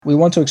We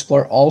want to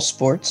explore all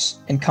sports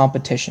and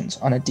competitions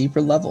on a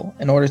deeper level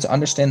in order to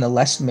understand the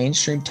less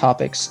mainstream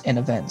topics and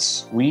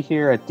events. We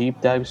here at Deep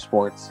Dive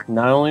Sports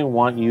not only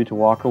want you to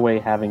walk away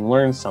having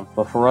learned something,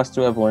 but for us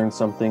to have learned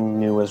something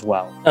new as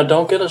well. Now,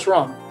 don't get us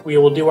wrong. We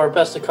will do our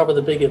best to cover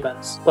the big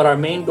events, but our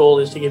main goal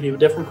is to give you a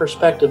different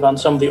perspective on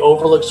some of the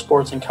overlooked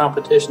sports and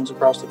competitions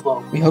across the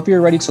globe. We hope you're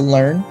ready to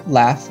learn,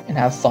 laugh, and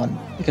have fun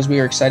because we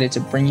are excited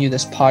to bring you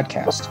this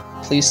podcast.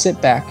 Please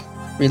sit back,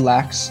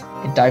 relax,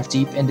 and dive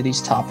deep into these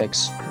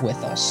topics with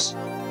us.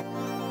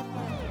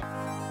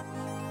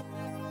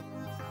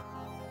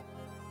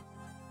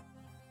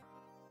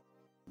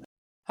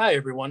 Hi,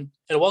 everyone,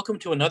 and welcome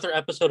to another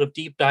episode of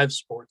Deep Dive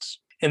Sports.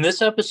 In this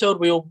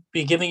episode, we will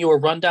be giving you a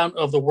rundown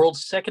of the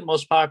world's second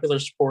most popular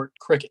sport,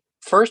 cricket.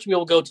 First, we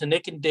will go to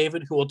Nick and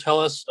David, who will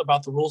tell us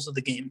about the rules of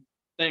the game.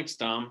 Thanks,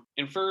 Dom.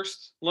 And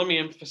first, let me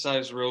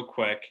emphasize real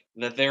quick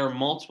that there are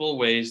multiple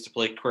ways to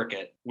play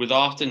cricket, with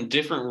often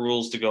different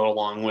rules to go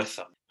along with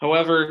them.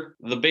 However,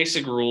 the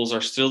basic rules are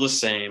still the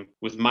same,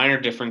 with minor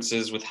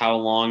differences with how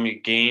long a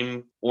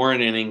game or an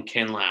inning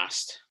can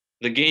last.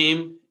 The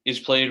game is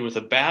played with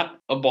a bat,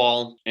 a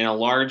ball, and a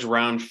large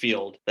round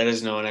field that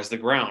is known as the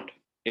ground.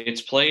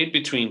 It's played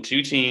between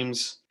two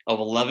teams of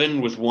 11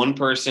 with one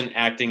person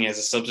acting as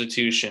a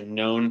substitution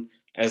known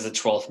as the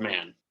 12th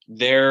man.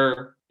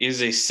 There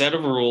is a set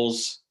of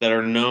rules that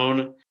are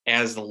known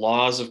as the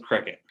laws of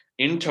cricket.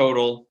 In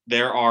total,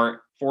 there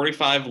are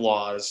 45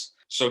 laws.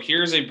 So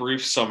here's a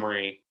brief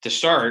summary. To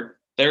start,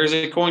 there is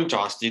a coin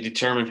toss to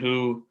determine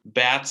who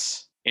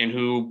bats and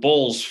who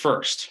bowls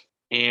first.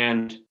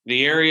 And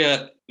the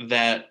area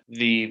that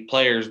the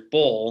players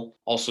bowl,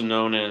 also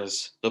known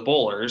as the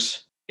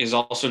bowlers, is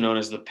also known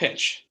as the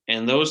pitch.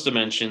 And those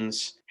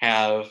dimensions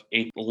have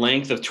a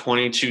length of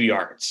 22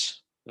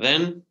 yards.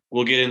 Then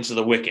we'll get into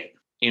the wicket.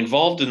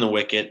 Involved in the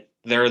wicket,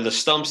 there are the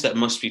stumps that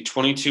must be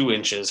 22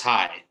 inches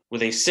high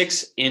with a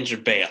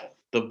 6-inch bail.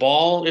 The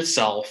ball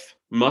itself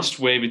must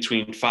weigh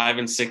between 5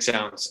 and 6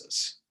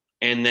 ounces.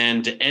 And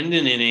then to end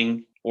an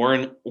inning,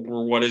 or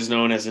what is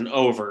known as an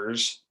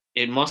overs,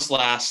 it must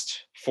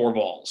last 4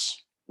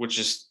 balls, which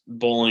is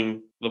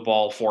bowling the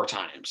ball 4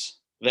 times.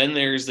 Then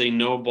there's the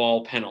no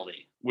ball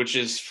penalty, which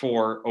is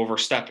for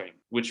overstepping,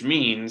 which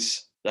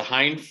means the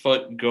hind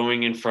foot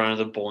going in front of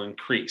the bowling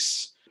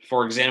crease.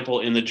 For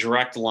example, in the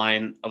direct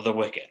line of the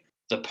wicket.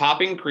 The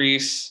popping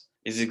crease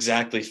is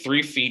exactly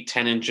 3 feet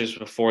 10 inches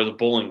before the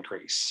bowling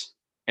crease.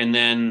 And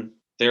then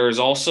there is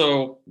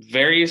also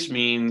various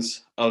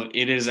means of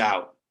it is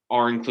out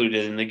are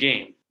included in the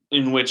game,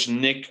 in which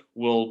Nick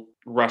will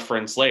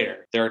reference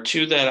later. There are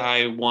 2 that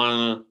I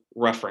want to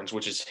reference,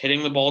 which is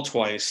hitting the ball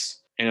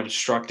twice and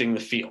obstructing the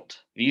field.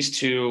 These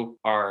 2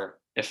 are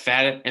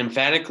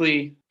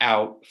emphatically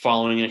out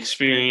following an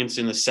experience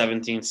in the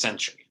 17th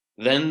century.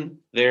 Then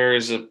there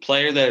is a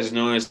player that is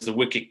known as the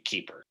wicket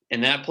keeper,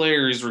 and that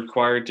player is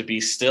required to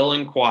be still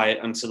and quiet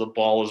until the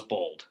ball is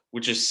bowled,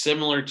 which is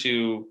similar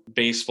to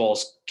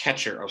baseball's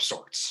catcher of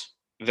sorts.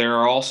 There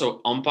are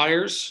also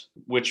umpires,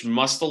 which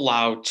must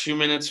allow 2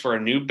 minutes for a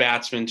new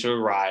batsman to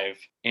arrive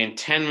and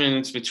 10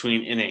 minutes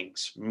between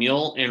innings.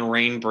 Meal and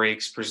rain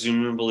breaks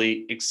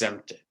presumably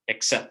exempted.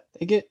 Except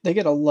They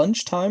get a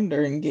lunchtime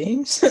during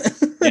games.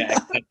 yeah,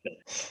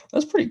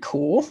 That's pretty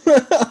cool.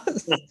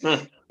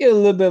 Get a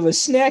little bit of a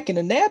snack and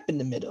a nap in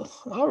the middle.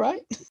 All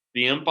right.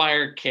 the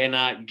umpire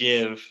cannot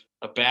give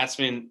a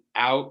batsman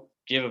out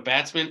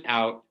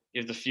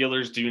if the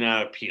fielders do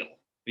not appeal.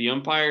 The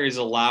umpire is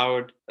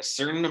allowed a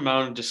certain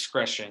amount of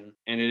discretion,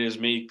 and it is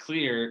made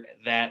clear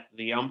that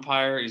the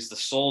umpire is the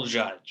sole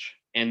judge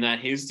and that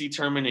his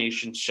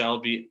determination shall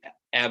be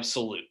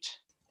absolute.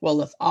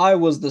 Well, if I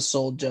was the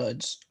sole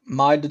judge,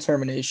 my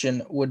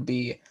determination would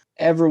be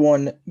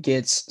everyone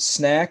gets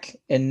snack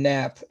and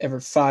nap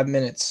every 5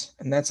 minutes.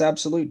 And that's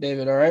absolute,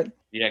 David, all right?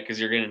 Yeah, because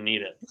you're going to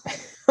need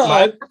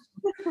My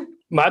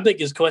it.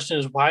 biggest question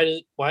is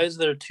why is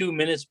there 2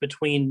 minutes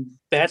between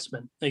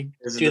batsmen? Like,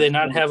 do they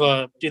not have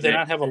a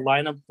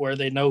lineup where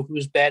they know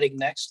who's batting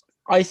next?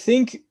 I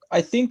think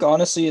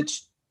honestly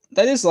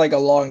that is like a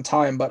long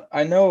time, but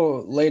I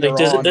know later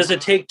on. Does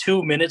it take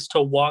 2 minutes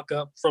to walk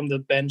up from the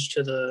bench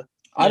to the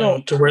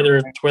to where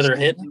they're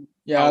hitting?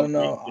 Yeah, I don't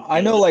know. I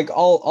know, like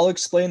I'll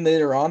explain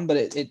later on,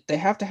 but they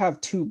have to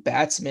have 2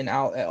 batsmen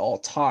out at all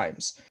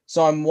times.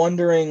 So I'm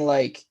wondering,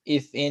 like,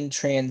 if in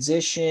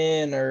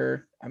transition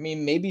or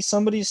maybe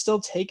somebody's still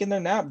taking their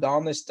nap,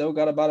 Dom. They still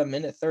got about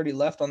 1:30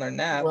 left on their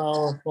nap.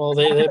 Well,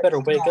 they better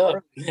wake up.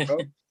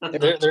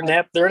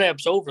 Their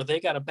nap's over. They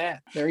got a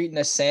bat. They're eating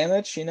a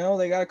sandwich, they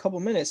got a couple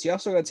minutes. You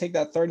also got to take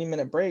that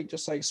 30-minute break,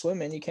 just like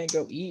swimming. You can't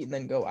go eat and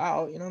then go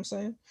out. You know what I'm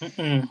saying?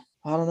 Mm-mm.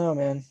 I don't know,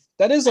 man.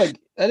 That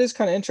is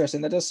kind of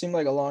interesting. That does seem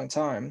like a long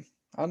time.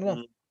 I don't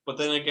know. But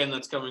then again,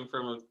 that's coming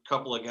from a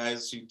couple of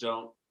guys who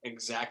don't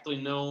exactly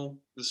know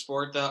the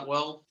sport that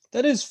well.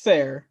 That is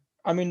fair.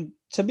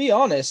 To be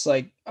honest,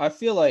 like, I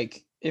feel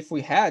like if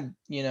we had,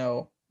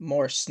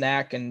 more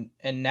snack and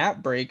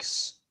nap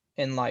breaks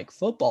in like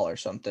football or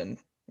something,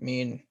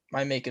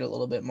 might make it a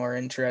little bit more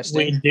interesting.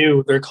 We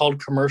do. They're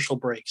called commercial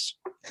breaks.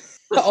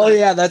 Oh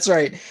yeah, that's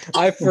right.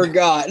 I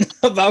forgot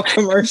about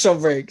commercial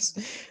breaks.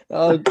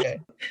 Okay.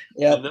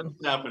 Yeah, Yep. those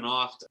happen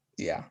often.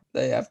 Yeah,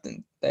 they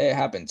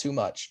happen too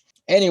much.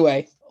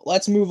 Anyway,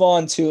 let's move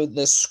on to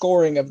the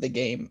scoring of the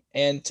game.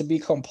 And to be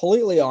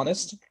completely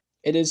honest,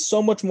 it is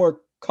so much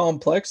more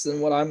complex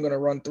than what I'm going to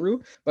run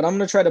through, but I'm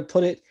going to try to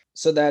put it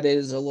so that it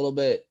is a little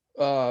bit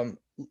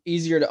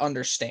easier to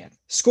understand.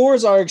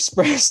 Scores are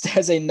expressed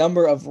as a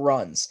number of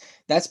runs.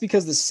 That's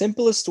because the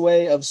simplest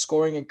way of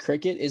scoring in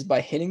cricket is by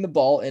hitting the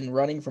ball and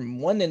running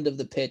from one end of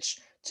the pitch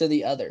to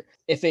the other.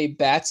 If a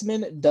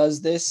batsman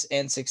does this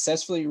and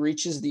successfully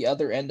reaches the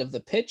other end of the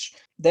pitch,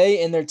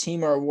 they and their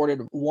team are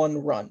awarded 1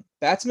 run.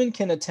 Batsmen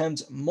can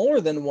attempt more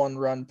than 1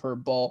 run per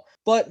ball,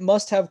 but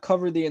must have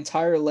covered the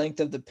entire length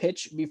of the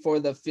pitch before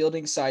the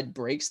fielding side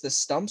breaks the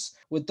stumps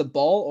with the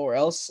ball, or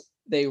else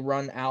they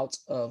run out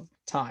of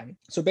time.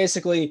 So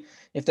basically,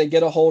 if they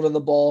get a hold of the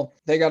ball,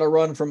 they got to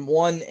run from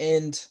one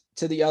end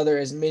to the other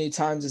as many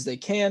times as they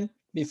can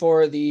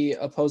before the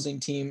opposing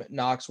team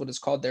knocks what is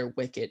called their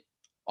wicket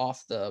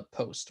off the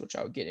post, which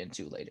I'll get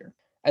into later.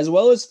 As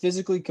well as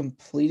physically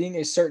completing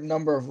a certain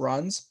number of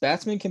runs,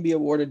 batsmen can be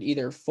awarded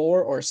either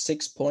 4 or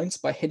 6 points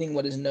by hitting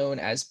what is known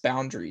as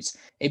boundaries.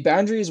 A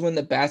boundary is when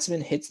the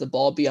batsman hits the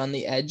ball beyond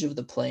the edge of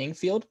the playing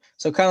field,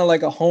 so kind of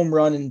like a home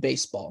run in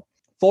baseball.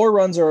 4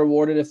 runs are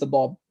awarded if the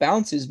ball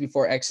bounces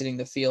before exiting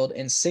the field,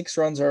 and 6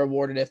 runs are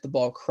awarded if the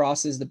ball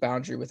crosses the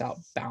boundary without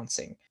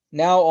bouncing.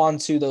 Now on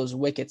to those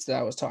wickets that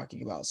I was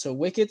talking about. So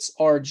wickets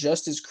are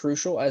just as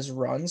crucial as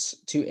runs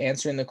to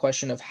answering the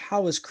question of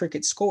how is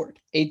cricket scored.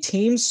 A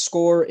team's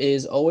score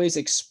is always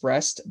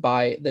expressed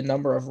by the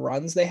number of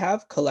runs they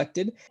have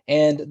collected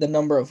and the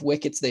number of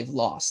wickets they've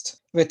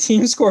lost. If a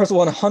team scores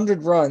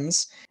 100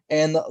 runs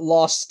and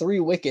lost 3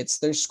 wickets,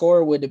 their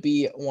score would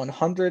be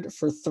 100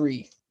 for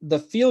 3. The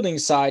fielding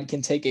side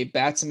can take a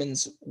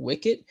batsman's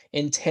wicket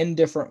in 10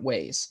 different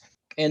ways.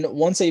 And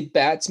once a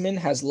batsman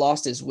has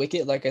lost his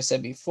wicket, like I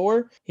said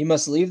before, he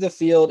must leave the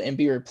field and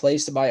be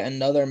replaced by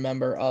another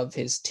member of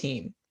his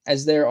team.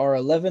 As there are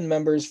 11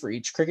 members for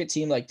each cricket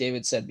team, like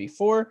David said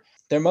before,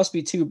 there must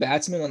be 2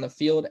 batsmen on the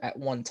field at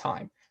one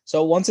time.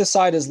 So once a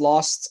side has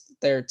lost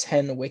their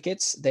 10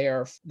 wickets, they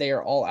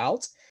are all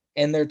out,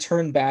 and their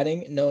turn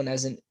batting, known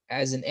as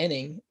an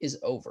inning, is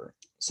over.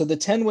 So the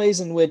 10 ways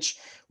in which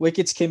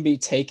wickets can be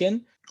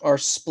taken are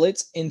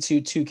split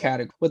into 2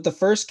 categories, with the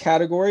first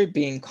category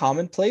being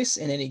commonplace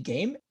in any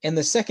game and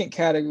the second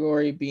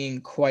category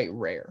being quite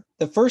rare.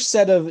 The first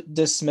set of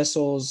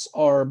dismissals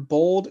are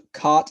bowled,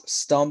 caught,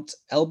 stumped,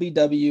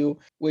 LBW,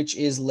 which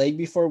is leg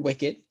before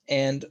wicket,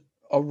 and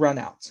a run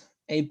out.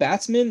 A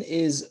batsman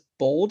is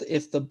bowled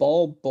if the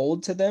ball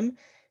bowled to them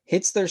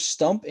hits their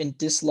stump and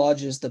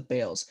dislodges the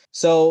bails.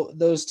 So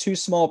those 2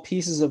 small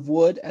pieces of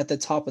wood at the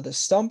top of the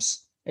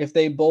stumps, if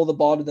they bowl the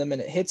ball to them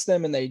and it hits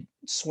them and they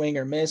swing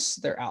or miss,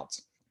 they're out.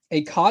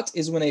 A caught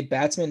is when a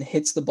batsman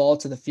hits the ball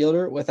to the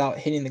fielder without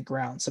hitting the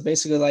ground. So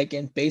basically, like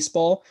in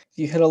baseball, if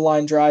you hit a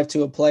line drive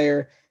to a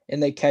player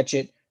and they catch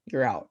it,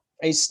 you're out.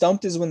 A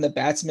stumped is when the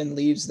batsman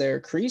leaves their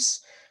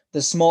crease,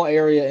 the small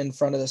area in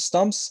front of the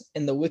stumps,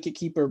 and the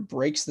wicketkeeper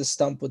breaks the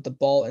stump with the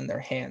ball in their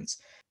hands.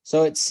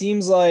 So it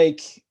seems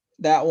like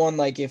that one,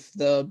 like if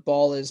the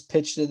ball is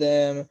pitched to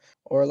them,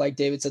 or like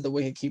David said, the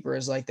wicket keeper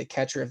is like the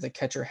catcher. If the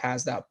catcher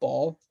has that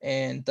ball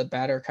and the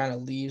batter kind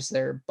of leaves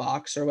their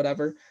box or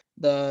whatever,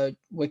 the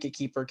wicket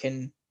keeper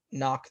can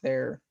knock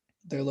their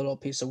little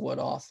piece of wood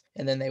off,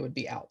 and then they would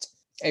be out.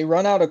 A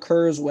run out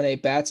occurs when a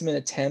batsman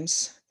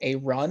attempts a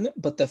run,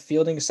 but the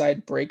fielding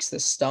side breaks the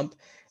stump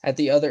at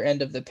the other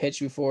end of the pitch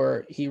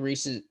before he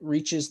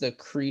reaches the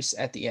crease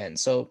at the end.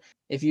 So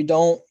if you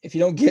don't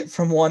get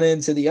from one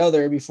end to the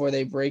other before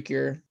they break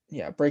your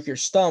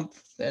stump,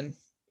 then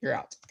you're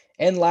out.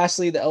 And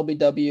lastly, the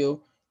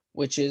LBW,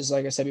 which is,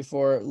 like I said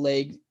before,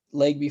 leg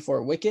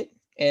before wicket.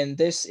 And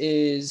this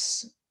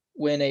is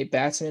when a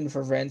batsman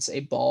prevents a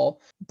ball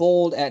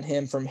bowled at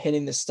him from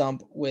hitting the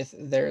stump with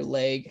their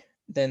leg,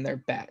 then their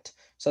bat.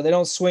 So they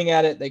don't swing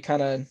at it. They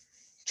kind of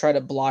try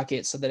to block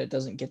it so that it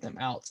doesn't get them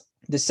out.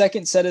 The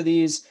second set of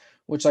these,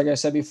 which, like I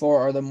said before,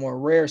 are the more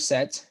rare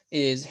set,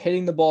 is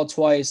hitting the ball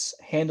twice,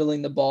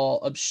 handling the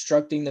ball,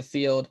 obstructing the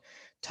field,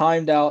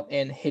 timed out,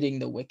 and hitting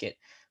the wicket.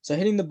 So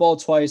hitting the ball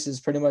twice is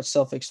pretty much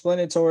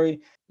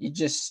self-explanatory. You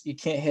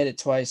can't hit it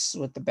twice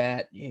with the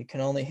bat. You can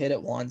only hit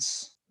it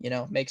once.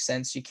 Makes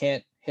sense. You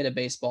can't hit a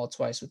baseball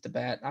twice with the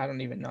bat. I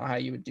don't even know how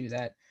you would do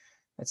that.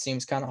 That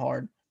seems kind of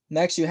hard.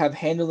 Next, you have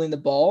handling the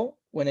ball,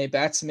 when a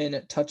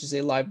batsman touches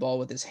a live ball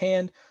with his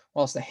hand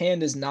whilst the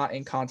hand is not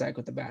in contact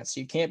with the bat. So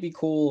you can't be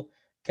cool,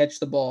 catch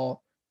the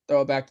ball,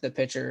 throw it back to the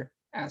pitcher,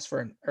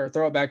 or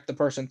throw it back to the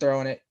person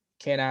throwing it.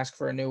 Can't ask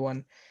for a new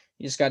one.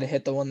 You just got to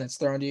hit the one that's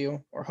thrown to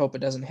you, or hope it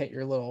doesn't hit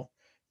your little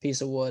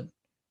piece of wood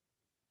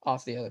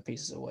off the other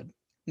pieces of wood.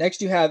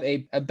 Next, you have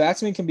a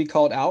batsman can be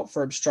called out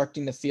for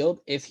obstructing the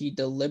field if he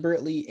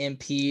deliberately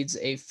impedes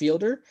a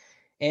fielder,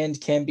 and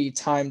can be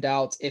timed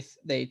out if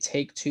they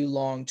take too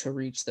long to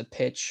reach the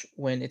pitch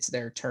when it's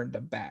their turn to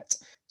bat.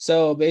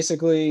 So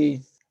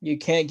basically, You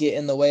can't get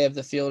in the way of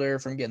the fielder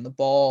from getting the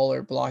ball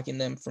or blocking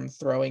them from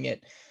throwing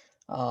it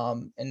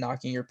and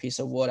knocking your piece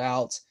of wood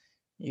out.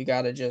 You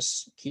got to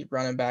just keep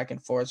running back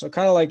and forth. So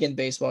kind of like in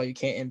baseball, you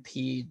can't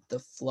impede the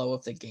flow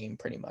of the game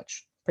pretty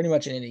much. Pretty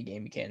much in any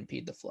game, you can't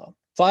impede the flow.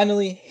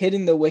 Finally,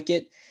 hitting the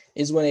wicket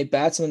is when a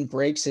batsman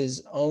breaks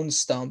his own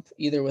stump,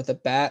 either with a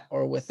bat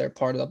or with their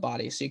part of the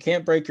body. So you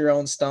can't break your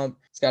own stump.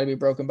 It's got to be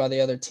broken by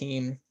the other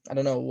team. I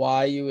don't know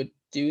why you would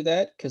do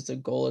that, because the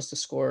goal is to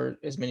score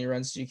as many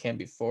runs as you can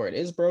before it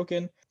is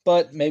broken.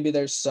 But maybe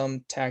there's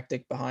some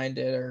tactic behind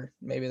it, or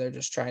maybe they're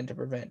just trying to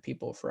prevent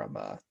people from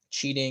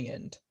cheating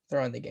and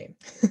throwing the game.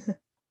 All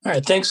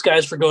right, thanks,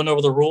 guys, for going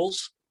over the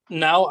rules.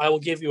 Now I will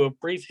give you a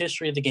brief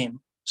history of the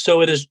game.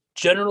 So it is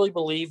generally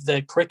believed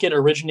that cricket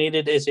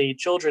originated as a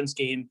children's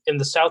game in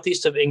the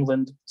southeast of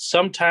England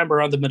sometime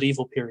around the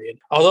medieval period.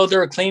 Although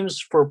there are claims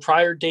for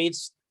prior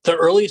dates, the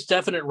earliest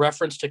definite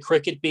reference to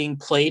cricket being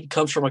played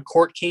comes from a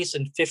court case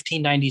in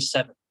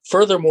 1597.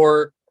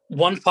 Furthermore,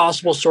 one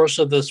possible source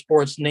of the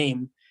sport's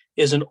name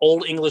is an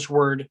Old English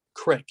word,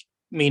 crick,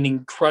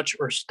 meaning crutch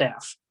or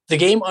staff. The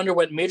game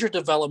underwent major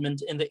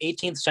development in the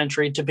 18th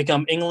century to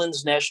become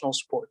England's national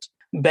sport.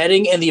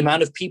 Betting and the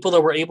amount of people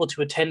that were able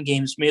to attend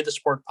games made the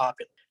sport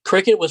popular.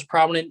 Cricket was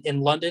prominent in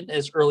London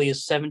as early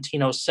as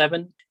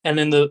 1707, and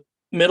in the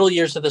middle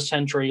years of the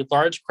century,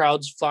 large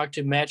crowds flocked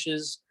to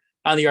matches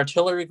on the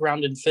Artillery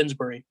Ground in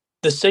Finsbury.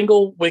 The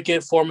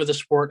single-wicket form of the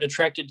sport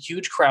attracted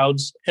huge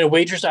crowds and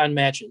wagers on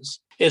matches.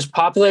 Its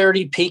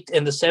popularity peaked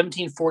in the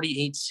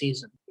 1748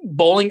 season.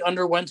 Bowling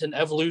underwent an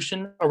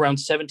evolution around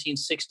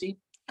 1760,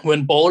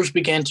 when bowlers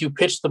began to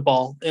pitch the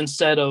ball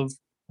instead of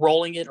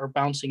rolling it or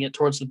bouncing it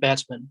towards the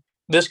batsman.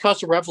 This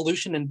caused a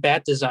revolution in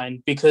bat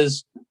design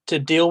because to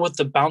deal with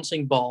the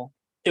bouncing ball,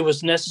 it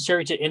was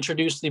necessary to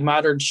introduce the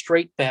modern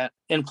straight bat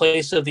in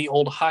place of the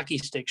old hockey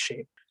stick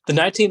shape. The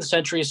 19th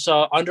century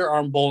saw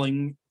underarm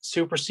bowling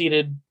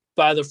superseded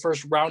by the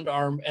first round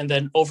arm and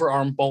then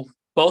overarm bowling.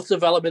 Both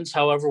developments,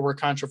 however, were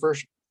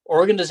controversial.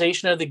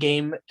 Organization of the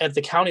game at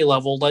the county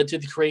level led to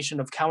the creation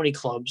of county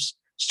clubs,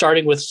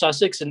 starting with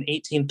Sussex in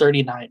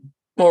 1839.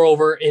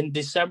 Moreover, in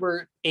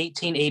December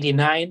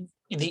 1889,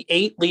 the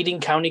 8 leading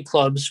county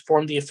clubs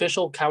formed the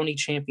official county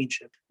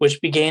championship,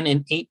 which began in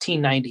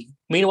 1890.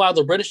 Meanwhile,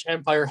 the British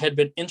Empire had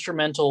been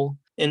instrumental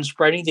in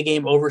spreading the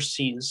game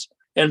overseas,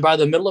 and by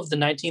the middle of the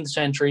 19th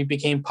century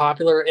became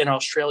popular in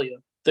Australia,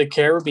 the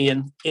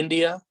Caribbean,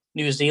 India,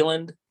 New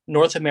Zealand,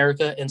 North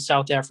America, and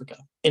South Africa.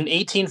 In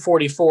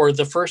 1844,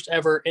 the first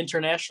ever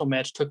international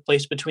match took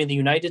place between the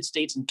United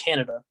States and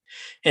Canada.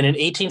 And in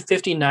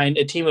 1859,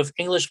 a team of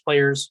English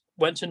players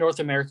went to North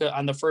America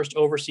on the first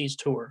overseas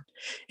tour.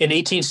 In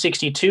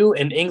 1862,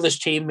 an English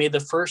team made the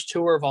first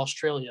tour of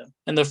Australia.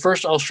 And the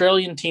first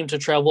Australian team to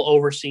travel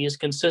overseas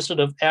consisted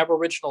of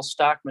Aboriginal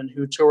stockmen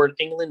who toured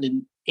England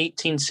in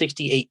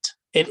 1868.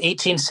 In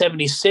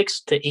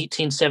 1876 to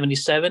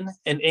 1877,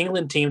 an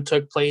England team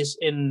took place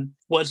in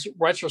what's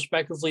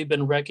retrospectively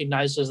been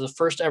recognized as the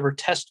first ever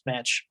test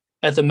match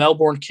at the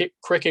Melbourne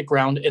Cricket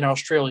Ground in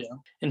Australia.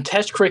 And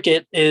test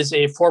cricket is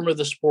a form of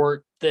the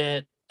sport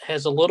that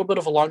has a little bit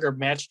of a longer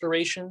match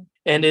duration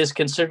and is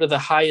considered the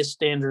highest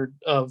standard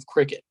of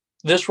cricket.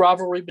 This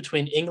rivalry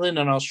between England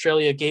and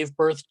Australia gave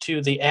birth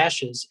to the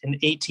Ashes in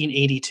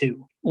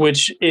 1882,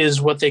 which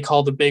is what they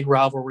call the big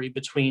rivalry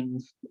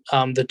between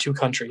the two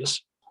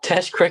countries.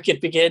 Test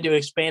cricket began to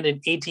expand in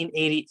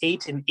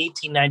 1888 and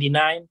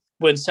 1899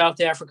 when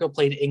South Africa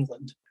played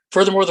England.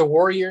 Furthermore, the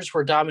Warriors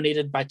were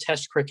dominated by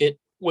Test cricket,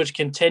 which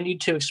continued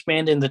to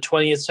expand in the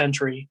 20th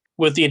century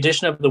with the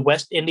addition of the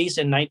West Indies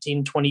in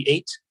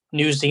 1928,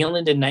 New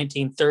Zealand in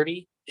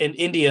 1930, and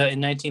India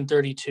in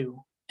 1932.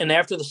 And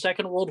after the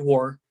Second World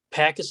War,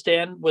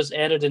 Pakistan was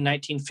added in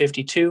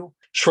 1952,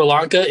 Sri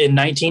Lanka in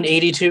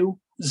 1982,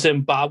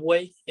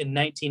 Zimbabwe in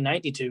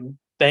 1992,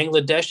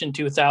 Bangladesh in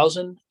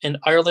 2000, and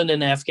Ireland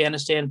and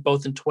Afghanistan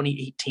both in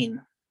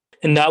 2018.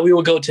 And now we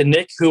will go to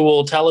Nick, who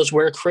will tell us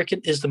where cricket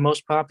is the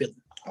most popular.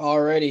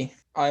 Alrighty,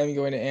 I am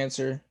going to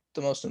answer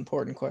the most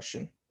important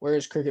question. Where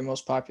is cricket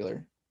most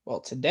popular? Well,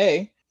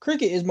 today,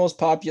 cricket is most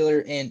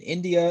popular in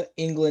India,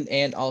 England,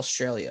 and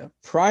Australia.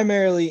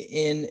 Primarily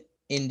in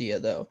India,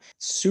 though.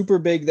 Super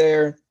big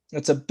there.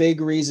 That's a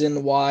big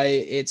reason why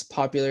its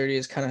popularity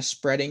is kind of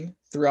spreading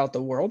throughout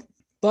the world.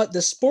 But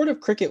the sport of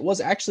cricket was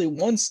actually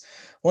once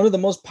one of the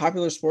most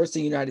popular sports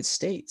in the United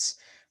States.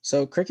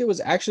 So cricket was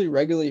actually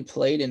regularly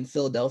played in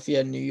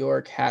Philadelphia, New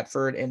York,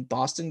 Hartford, and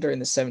Boston during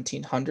the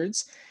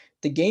 1700s.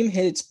 The game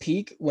hit its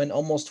peak when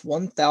almost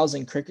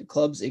 1,000 cricket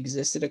clubs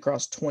existed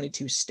across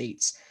 22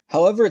 states.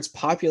 However, its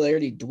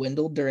popularity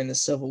dwindled during the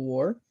Civil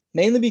War,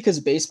 mainly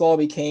because baseball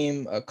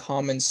became a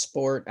common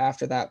sport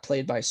after that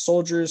played by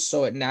soldiers,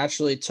 so it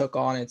naturally took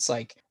on its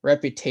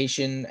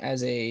reputation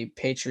as a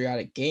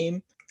patriotic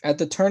game. At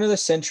the turn of the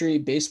century,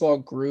 baseball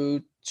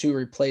grew to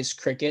replace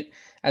cricket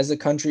as the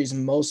country's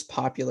most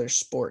popular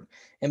sport.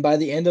 And by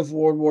the end of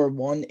World War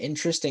I,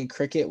 interest in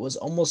cricket was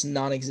almost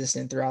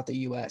non-existent throughout the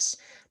US.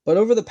 But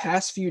over the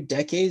past few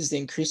decades, the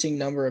increasing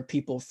number of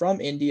people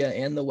from India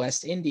and the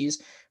West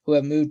Indies who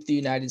have moved to the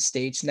United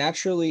States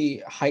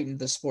naturally heightened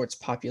the sport's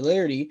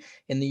popularity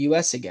in the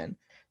US again,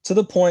 to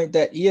the point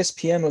that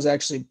ESPN was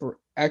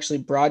actually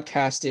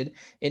broadcasted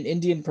an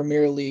Indian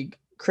Premier League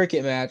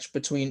cricket match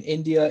between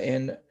India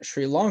and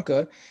Sri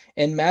Lanka,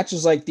 and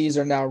matches like these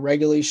are now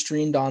regularly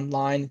streamed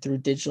online through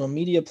digital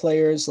media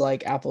players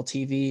like Apple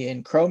TV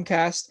and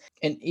Chromecast.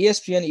 And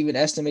ESPN even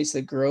estimates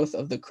the growth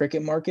of the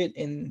cricket market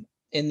in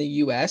the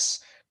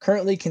US,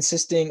 currently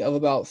consisting of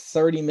about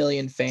 30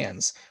 million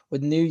fans,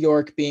 with New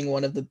York being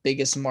one of the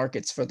biggest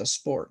markets for the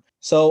sport.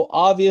 So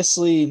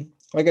obviously,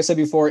 like I said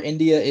before,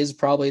 India is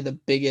probably the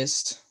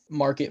biggest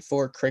market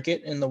for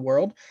cricket in the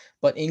world,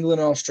 but England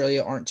and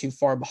Australia aren't too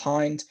far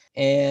behind.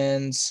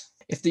 And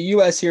if the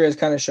US here has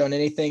kind of shown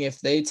anything,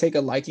 if they take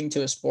a liking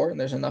to a sport and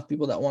there's enough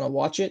people that want to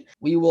watch it,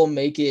 we will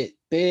make it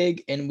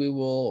big and we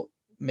will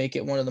make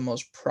it one of the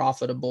most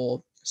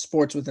profitable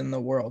sports within the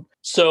world.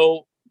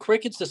 So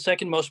cricket's the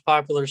second most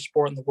popular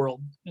sport in the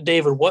world.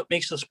 David, what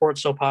makes the sport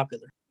so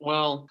popular?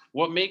 Well,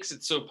 what makes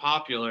it so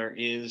popular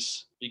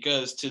is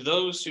because to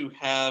those who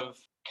have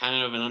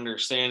kind of an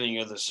understanding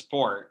of the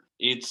sport,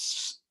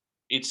 it's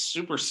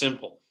super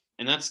simple.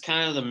 And that's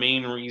kind of the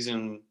main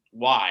reason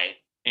why.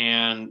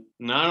 And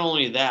not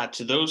only that,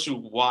 to those who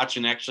watch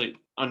and actually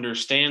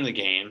understand the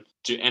game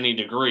to any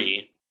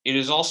degree, it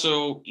is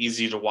also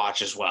easy to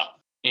watch as well.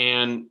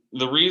 And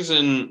the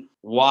reason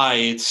why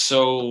it's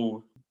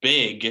so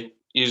big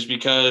is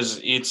because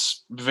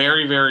it's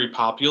very, very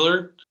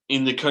popular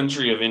in the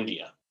country of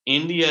India.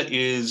 India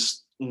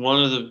is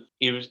one of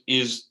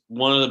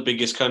the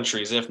biggest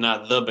countries, if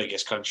not the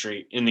biggest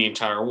country in the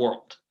entire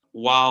world.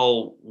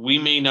 While we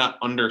may not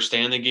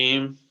understand the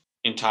game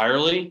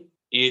entirely,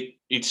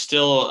 it's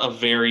still a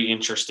very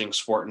interesting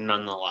sport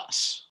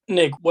nonetheless.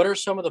 Nick, what are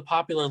some of the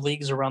popular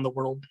leagues around the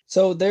world?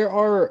 So there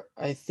are,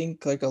 I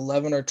think, like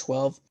 11 or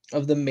 12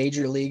 of the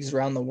major leagues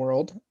around the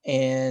world,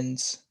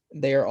 and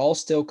they are all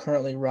still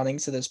currently running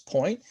to this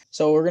point.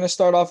 So we're going to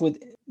start off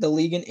with the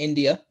league in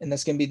India, and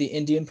that's going to be the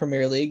Indian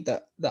Premier League,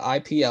 the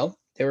IPL.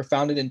 They were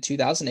founded in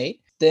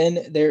 2008.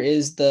 Then there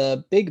is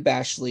the Big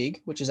Bash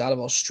League, which is out of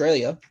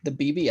Australia, the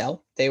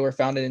BBL. They were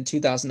founded in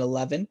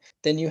 2011.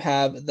 Then you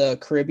have the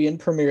Caribbean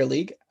Premier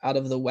League out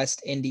of the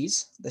West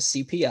Indies, the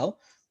CPL,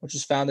 which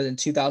was founded in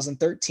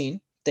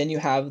 2013. Then you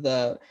have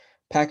the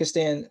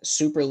Pakistan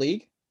Super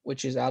League,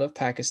 which is out of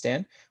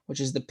Pakistan, which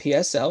is the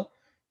PSL,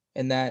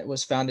 and that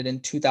was founded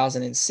in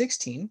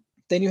 2016.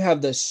 Then you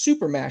have the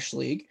Super Mash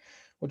League,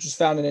 which was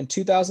founded in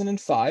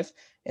 2005,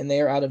 and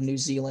they are out of New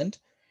Zealand.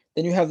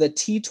 Then you have the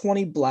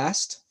T20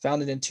 Blast,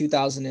 founded in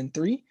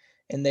 2003,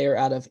 and they are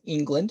out of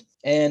England.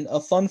 And a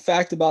fun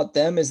fact about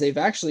them is they've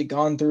actually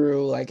gone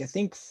through, like, I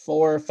think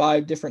 4 or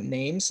 5 different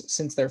names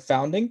since their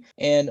founding,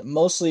 and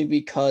mostly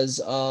because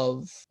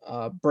of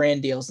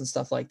brand deals and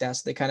stuff like that.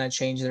 So they kind of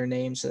change their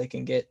name so they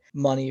can get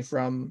money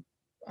from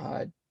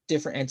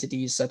different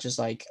entities, such as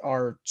like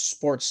our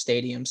sports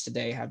stadiums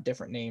today have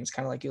different names,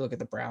 kind of like you look at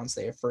the Browns,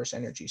 they have First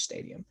Energy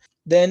Stadium.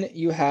 Then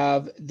you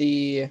have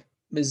the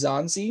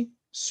Mzansi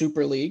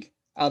Super League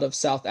out of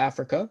South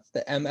Africa,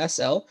 the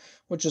MSL,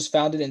 which was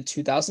founded in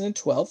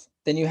 2012.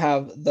 Then you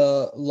have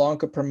the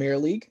Lanka Premier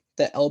League,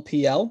 the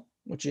LPL,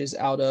 which is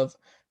out of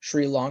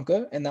Sri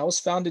Lanka, and that was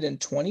founded in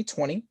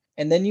 2020.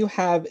 And then you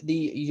have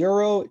the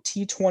Euro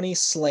T20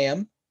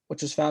 Slam,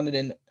 which was founded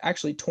in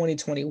actually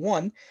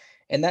 2021,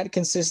 and that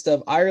consists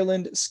of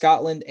Ireland,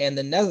 Scotland, and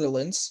the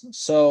Netherlands.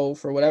 So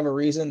for whatever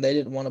reason, they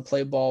didn't want to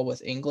play ball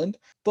with England,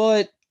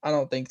 but I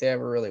don't think they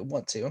ever really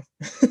want to.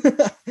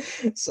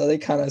 So they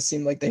kind of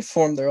seem like they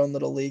formed their own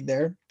little league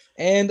there.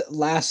 And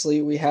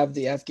lastly, we have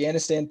the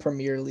Afghanistan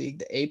Premier League,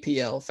 the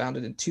APL,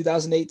 founded in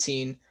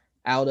 2018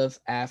 out of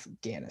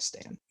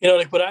Afghanistan. You know,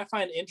 like what I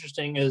find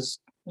interesting is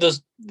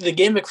the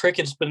game of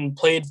cricket's been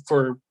played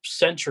for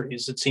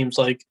centuries, it seems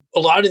like. A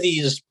lot of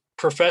these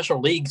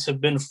professional leagues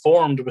have been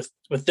formed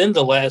within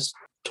the last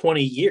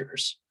 20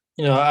 years.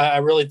 You know, I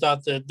really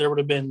thought that there would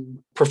have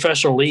been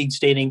professional leagues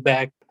dating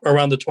back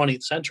around the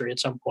 20th century at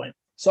some point.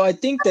 So I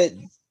think that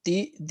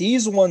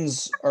these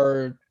ones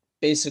are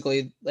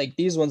basically like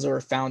these ones were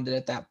founded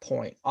at that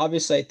point.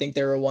 Obviously, I think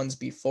there were ones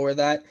before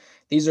that.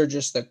 These are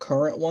just the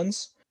current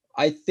ones.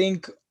 I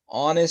think,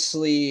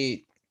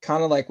 honestly,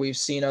 kind of like we've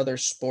seen other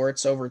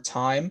sports over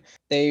time,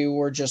 they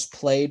were just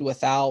played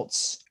without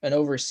an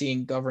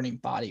overseeing governing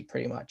body,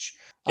 pretty much.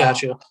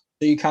 Gotcha.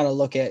 So you kind of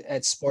look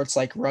at sports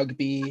like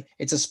rugby.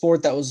 It's a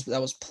sport that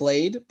was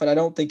played, but I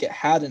don't think it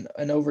had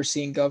an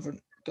overseeing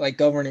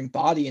governing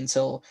body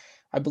until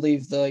I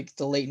believe the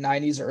late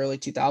 90s or early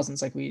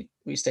 2000s, like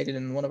we stated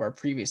in one of our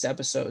previous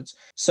episodes.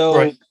 So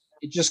Right.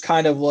 It just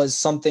kind of was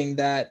something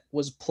that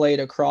was played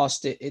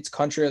across its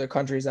country or the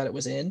countries that it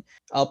was in,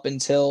 up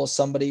until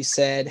somebody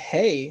said,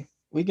 hey,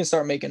 we can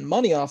start making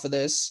money off of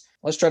this.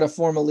 Let's try to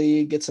form a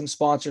league, get some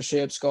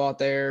sponsorships, go out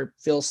there,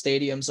 fill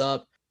stadiums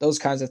up, those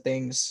kinds of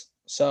things.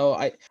 So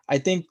I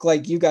think,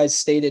 like you guys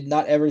stated,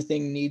 not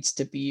everything needs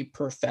to be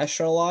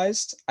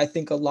professionalized. I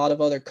think a lot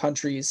of other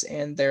countries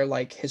and their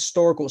like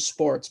historical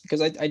sports,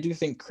 because I do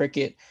think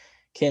cricket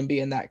can be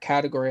in that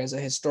category as a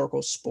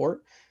historical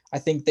sport. I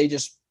think they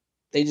just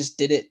they just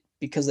did it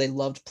because they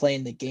loved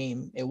playing the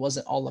game. It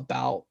wasn't all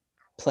about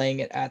playing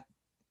it at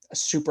a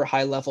super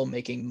high level,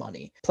 making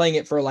money, playing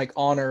it for like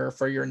honor,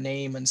 for your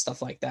name and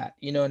stuff like that.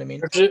 You know what I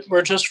mean?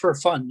 We're just for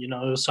fun, you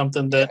know. It was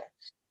something that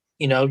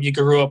you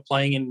grew up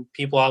playing, and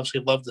people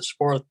obviously love the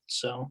sport.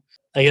 So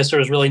I guess there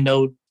was really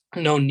no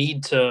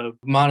need to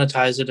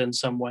monetize it in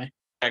some way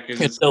Yeah, 'cause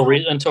until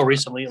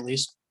recently, at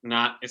least.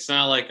 it's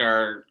not like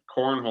our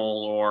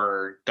cornhole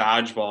or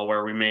dodgeball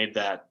where we made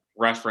that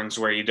reference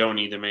where you don't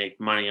need to make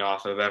money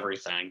off of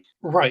everything.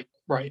 Right.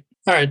 All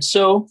right.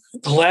 So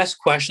the last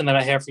question that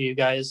I have for you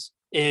guys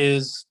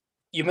is: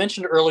 you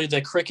mentioned earlier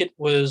that cricket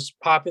was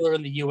popular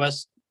in the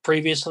U.S.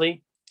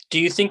 previously. Do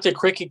you think that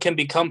cricket can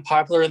become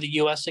popular in the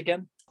U.S.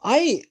 again?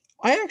 I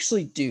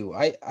actually do.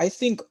 I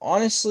think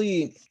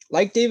honestly,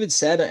 like David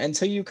said,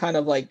 until you kind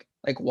of like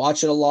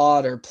watch it a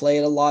lot or play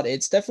it a lot,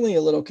 it's definitely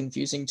a little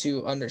confusing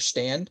to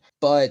understand.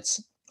 But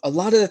a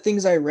lot of the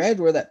things I read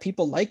were that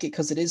people like it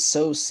because it is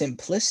so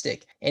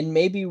simplistic, and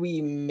maybe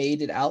we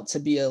made it out to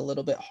be a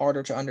little bit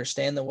harder to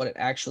understand than what it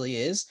actually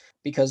is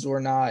because we're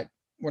not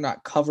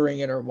covering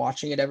it or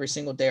watching it every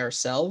single day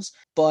ourselves.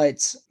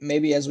 But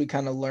maybe as we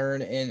kind of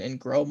learn and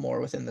grow more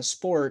within the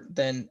sport,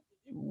 then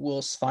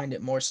we'll find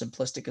it more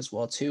simplistic as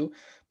well too.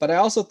 But I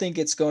also think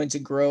it's going to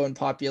grow in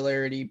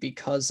popularity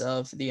because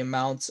of the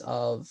amount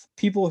of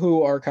people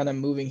who are kind of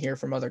moving here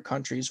from other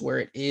countries where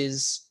it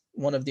is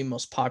one of the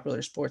most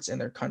popular sports in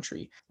their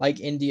country, like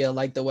India,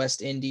 like the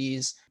West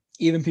Indies,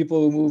 even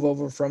people who move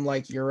over from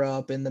like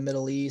Europe and the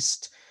Middle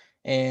East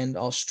and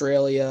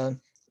Australia.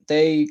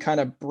 They kind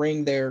of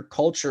bring their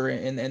culture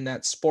in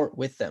that sport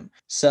with them.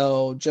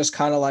 So just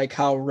kind of like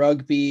how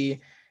rugby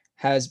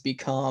has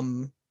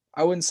become,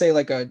 I wouldn't say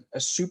like a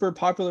super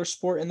popular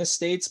sport in the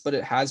States, but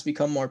it has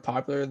become more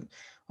popular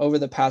over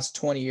the past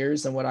 20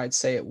 years than what I'd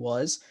say it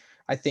was.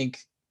 I think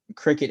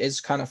cricket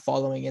is kind of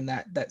following in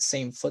that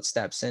same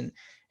footsteps. And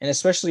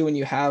especially when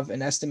you have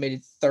an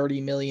estimated 30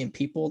 million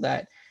people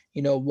that,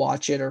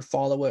 watch it or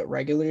follow it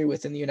regularly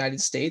within the United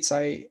States,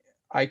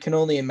 I can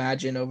only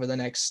imagine over the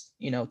next,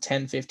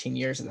 10, 15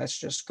 years that that's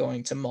just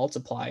going to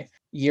multiply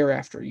year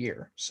after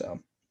year. So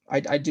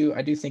I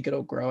do think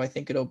it'll grow. I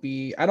think it'll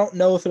be, I don't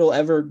know if it'll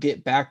ever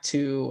get back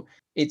to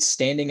its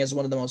standing as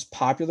one of the most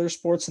popular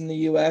sports in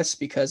the US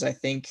because I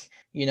think,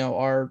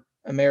 our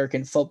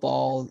American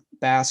football,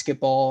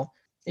 basketball,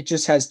 it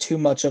just has too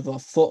much of a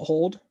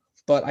foothold.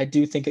 But I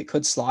do think it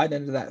could slide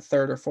into that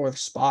third or fourth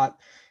spot,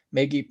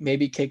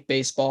 maybe kick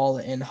baseball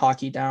and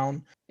hockey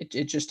down.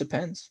 It just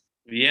depends.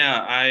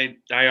 Yeah,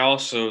 I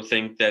also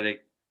think that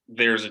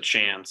there's a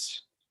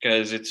chance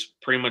because it's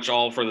pretty much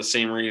all for the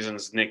same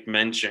reasons Nick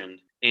mentioned.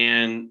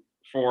 And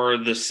for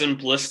the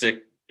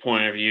simplistic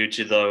point of view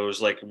to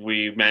those like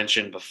we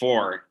mentioned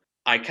before,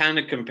 I kind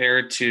of compare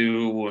it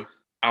to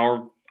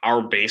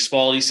our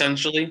baseball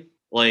essentially.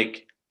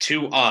 Like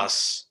to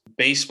us,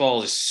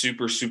 baseball is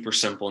super super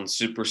simple and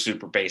super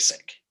super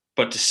basic.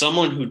 But to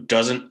someone who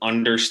doesn't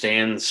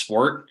understand the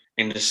sport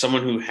and to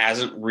someone who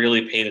hasn't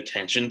really paid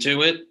attention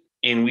to it,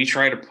 and we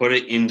try to put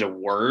it into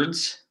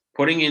words,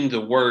 putting into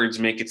words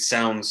make it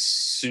sound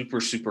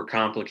super super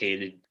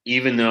complicated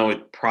even though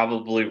it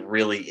probably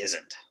really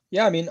isn't.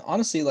 Yeah, I mean,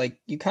 honestly, like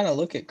you kind of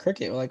look at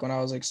cricket, like when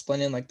I was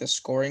explaining like the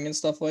scoring and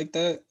stuff like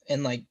that,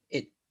 and like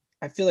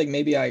I feel like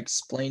maybe I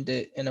explained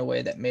it in a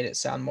way that made it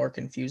sound more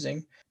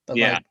confusing. But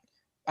Yeah. like,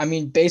 I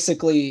mean,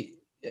 basically,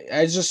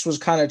 I just was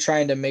kind of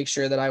trying to make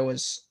sure that I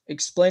was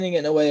explaining it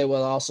in a way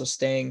while also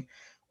staying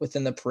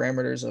within the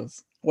parameters of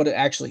what it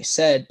actually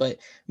said. But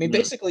I mean,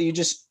 basically, you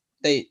just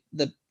the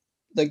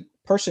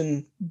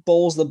person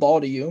bowls the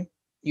ball to you,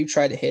 you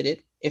try to hit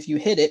it. If you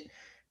hit it,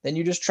 then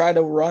you just try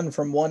to run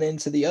from one end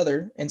to the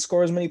other and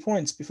score as many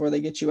points before they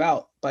get you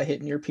out by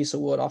hitting your piece of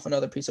wood off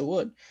another piece of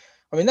wood.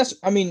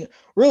 I mean,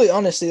 really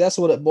honestly, that's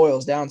what it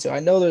boils down to. I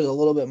know there's a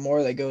little bit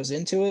more that goes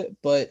into it,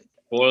 but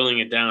Boiling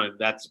it down,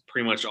 that's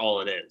pretty much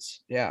all it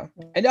is. yeah.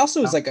 And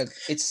also it's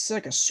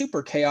like a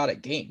super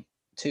chaotic game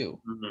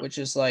too, Mhm. which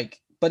is like,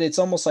 but it's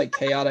almost like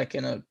chaotic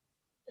in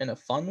a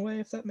fun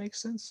way, if that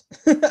makes sense.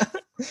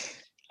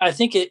 I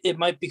think it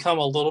might become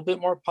a little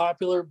bit more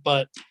popular,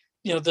 but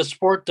the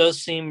sport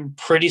does seem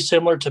pretty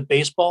similar to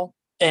baseball.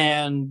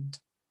 And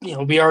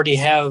we already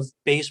have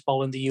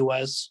baseball in the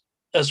US,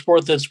 a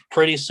sport that's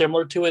pretty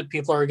similar to it.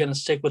 People are going to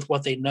stick with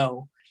what they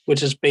know,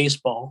 which is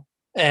baseball.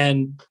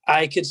 And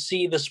I could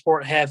see the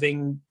sport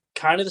having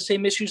kind of the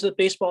same issues that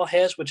baseball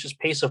has, which is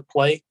pace of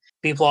play.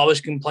 People always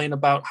complain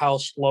about how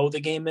slow the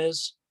game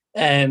is.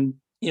 And,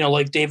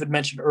 like David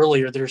mentioned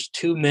earlier, there's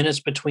 2 minutes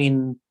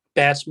between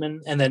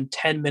batsmen and then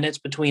 10 minutes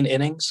between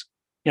innings.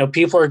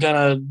 People are going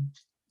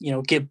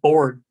to, get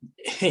bored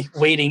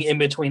waiting in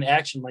between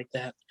action like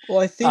that. Well,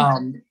 I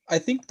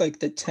think like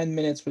the 10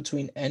 minutes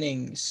between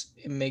innings,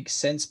 it makes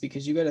sense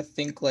because you got to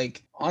think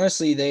like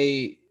honestly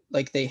they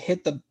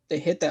hit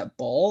that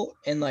ball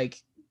and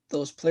like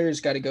those players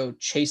got to go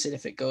chase it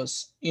if it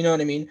goes, you know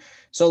what I mean?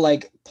 So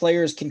like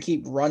players can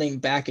keep running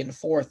back and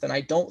forth and I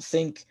don't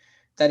think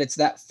that it's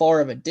that far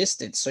of a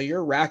distance. So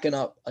you're racking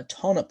up a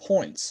ton of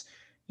points.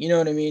 You know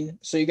what I mean?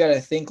 So you got to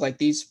think like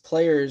these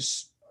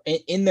players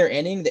in their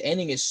inning, the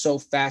inning is so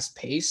fast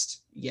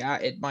paced. Yeah,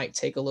 it might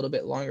take a little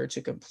bit longer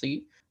to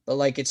complete, but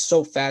like it's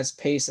so fast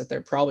paced that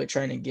they're probably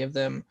trying to give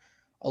them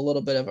a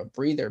little bit of a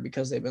breather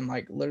because they've been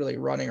like literally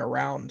running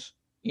around.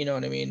 You know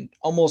what I mean?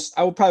 Almost,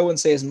 I would probably wouldn't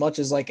say as much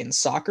as like in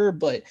soccer,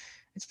 but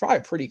it's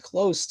probably pretty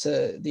close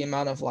to the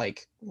amount of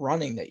like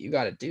running that you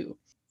got to do.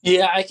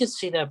 Yeah, I can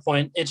see that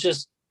point. It's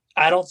just,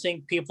 I don't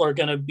think people are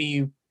going to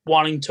be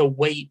wanting to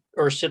wait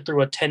or sit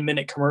through a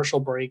 10-minute commercial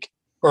break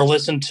or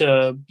listen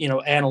to,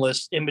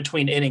 analysts in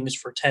between innings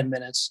for 10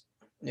 minutes.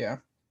 Yeah.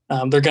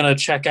 They're going to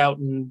check out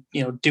and,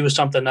 do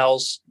something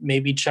else,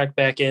 maybe check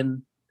back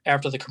in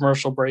after the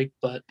commercial break.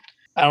 But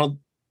I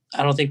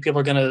don't think people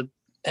are going to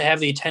have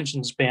the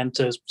attention span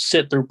to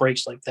sit through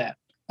breaks like that.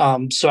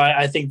 So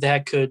I think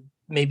that could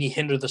maybe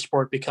hinder the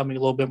sport becoming a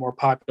little bit more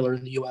popular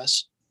in the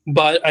U.S.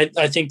 But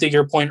I think that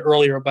your point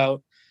earlier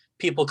about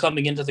people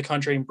coming into the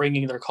country and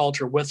bringing their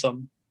culture with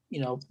them,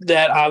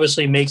 that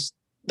obviously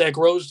that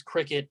grows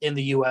cricket in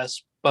the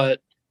U.S., but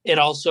it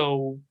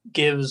also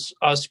gives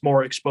us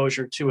more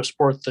exposure to a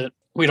sport that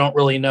we don't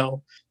really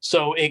know.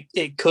 So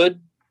it could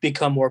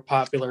become more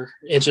popular.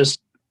 It just,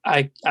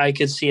 I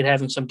could see it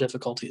having some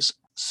difficulties.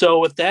 So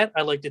with that,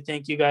 I'd like to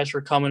thank you guys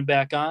for coming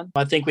back on.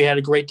 I think we had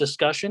a great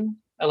discussion.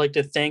 I'd like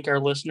to thank our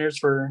listeners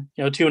for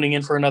tuning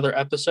in for another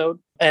episode.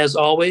 As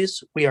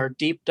always, we are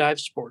Deep Dive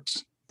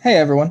Sports. Hey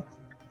everyone,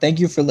 thank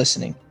you for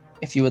listening.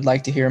 If you would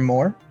like to hear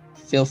more,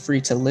 feel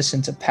free to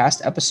listen to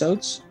past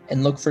episodes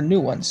and look for new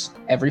ones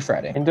every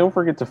Friday. And don't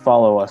forget to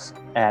follow us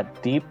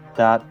at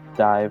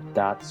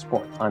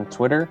deep.dive.sports on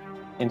Twitter,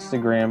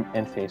 Instagram,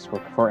 and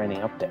Facebook for any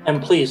updates.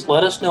 And please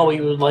let us know what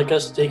you would like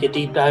us to take a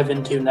deep dive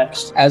into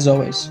next. As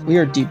always, we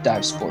are Deep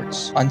Dive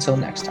Sports. Until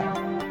next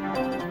time.